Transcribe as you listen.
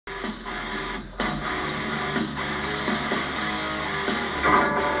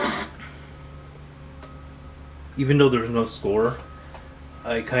even though there's no score,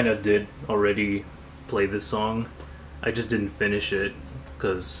 I kind of did already play this song. I just didn't finish it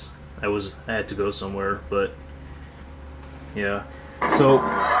because I had to go somewhere. But yeah, so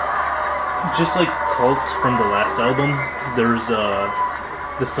just like Cult from the last album, there's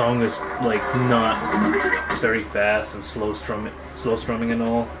the song is like not very fast and slow strumming and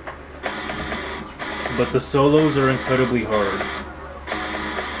all, but the solos are incredibly hard.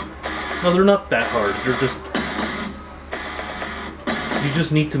 No, they're not that hard. They're just, you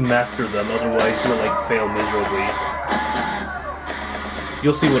just need to master them, otherwise you'll like fail miserably.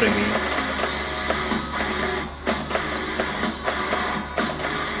 You'll see what I mean.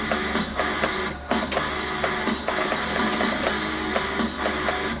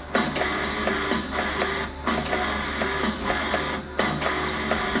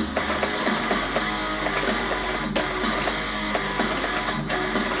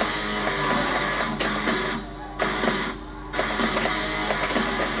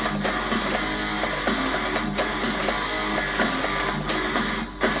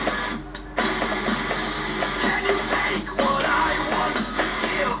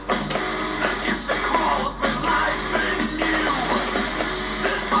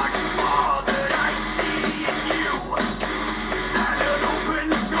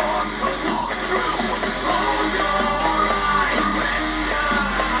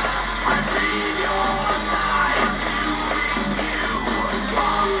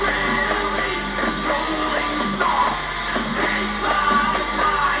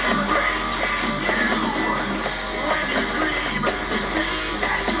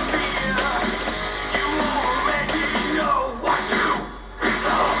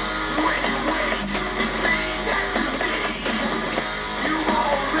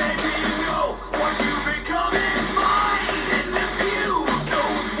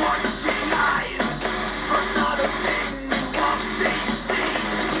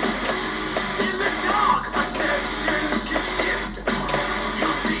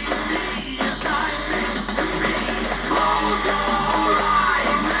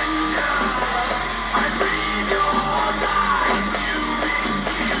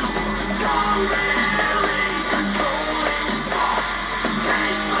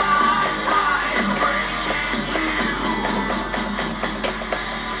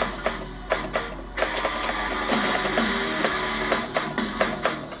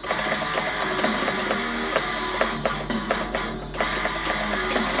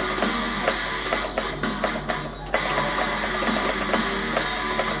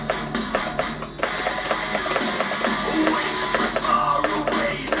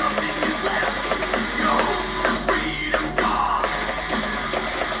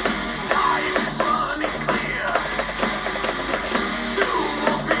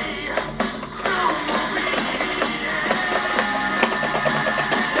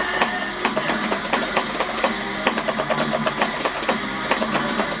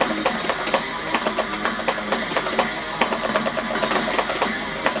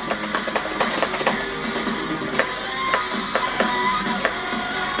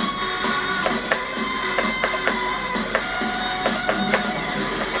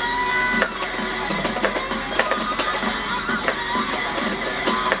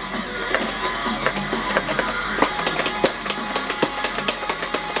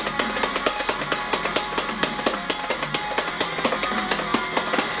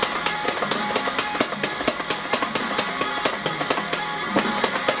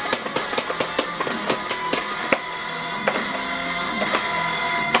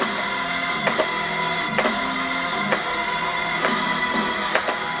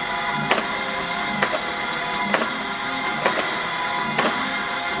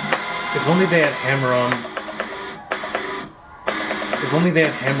 If only they had If only they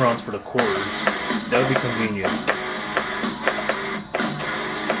had hammer-ons for the chords, that would be convenient.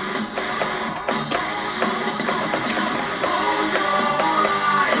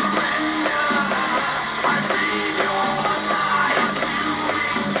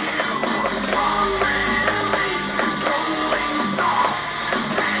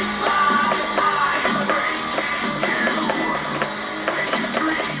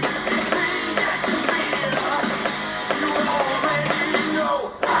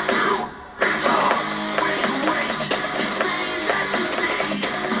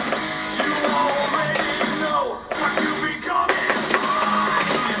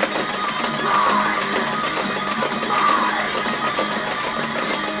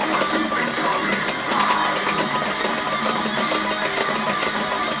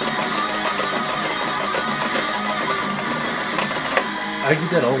 I did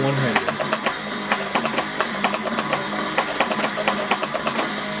that all one-handed.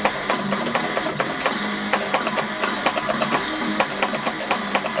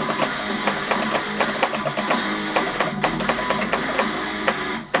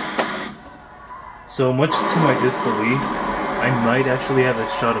 So much to my disbelief, I might actually have a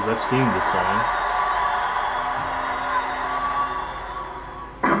shot of FCing this song.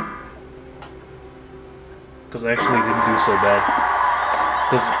 Because I actually didn't do so bad.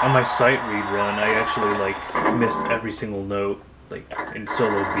 Because on my sight read run, I actually like missed every single note, like in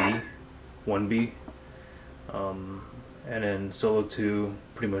solo B, 1B, and then solo 2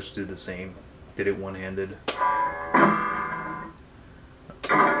 pretty much did the same. Did it one-handed.